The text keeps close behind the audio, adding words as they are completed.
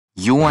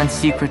You want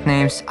secret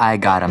names? I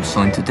got them.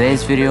 So in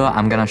today's video,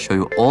 I'm gonna show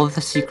you all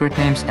the secret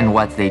names and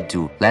what they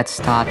do. Let's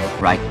start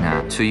right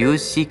now. To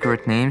use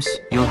secret names,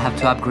 you'll have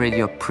to upgrade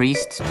your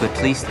priest to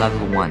at least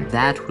level 1.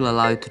 That will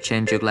allow you to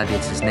change your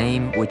gladiator's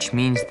name, which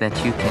means that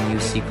you can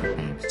use secret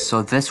names.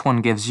 So this one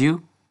gives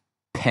you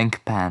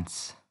pink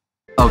pants.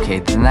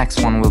 Okay, the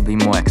next one will be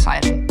more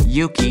exciting.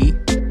 Yuki,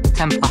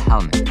 Templar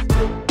helmet.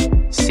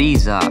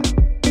 Caesar,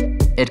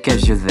 it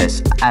gives you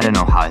this, I don't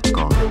know how it's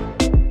called.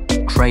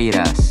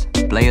 Kratos,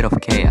 Blade of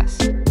Chaos.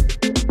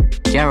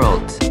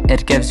 Geralt,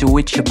 it gives you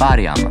Witcher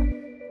body armor.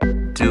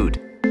 Dude,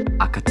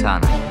 a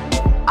katana.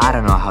 I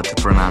don't know how to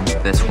pronounce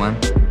this one,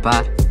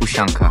 but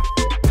Ushanka.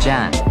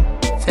 Jan,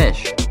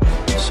 fish.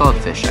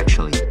 Swordfish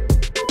actually.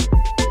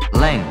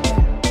 Length,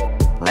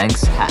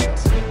 Length's hat.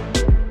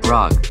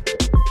 Brog,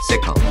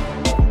 sickle.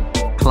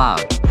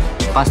 Cloud,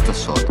 Buster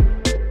sword.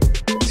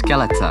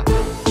 Skeletor,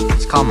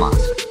 skull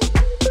mask.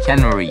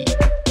 Henry,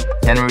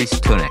 Henry's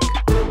tunic.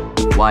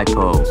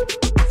 Wipo,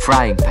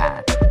 frying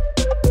pan.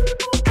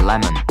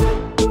 Lemon,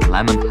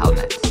 lemon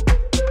helmet.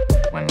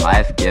 When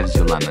life gives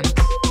you lemons.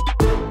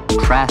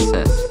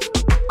 Crassus,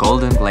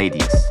 golden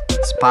gladius.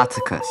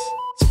 Spartacus,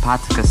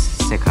 Spartacus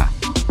Sicca.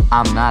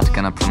 I'm not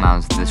gonna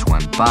pronounce this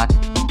one, but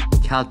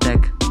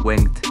Celtic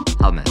winged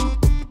helmet.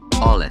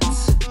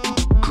 Olitz,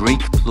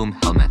 Greek plume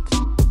helmet.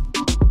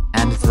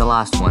 And the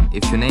last one,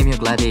 if you name your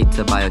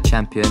gladiator by your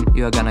champion,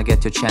 you are gonna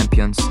get your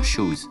champion's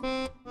shoes.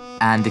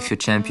 And if your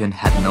champion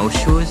had no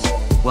shoes,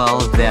 well,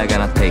 they are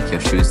gonna take your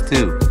shoes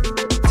too.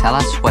 Tell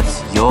us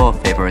what's your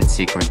favorite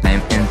secret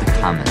name in the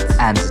comments.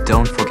 And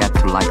don't forget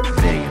to like the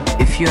video.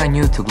 If you are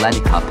new to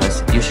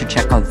Gladihoppers, you should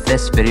check out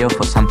this video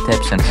for some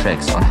tips and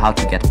tricks on how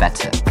to get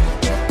better.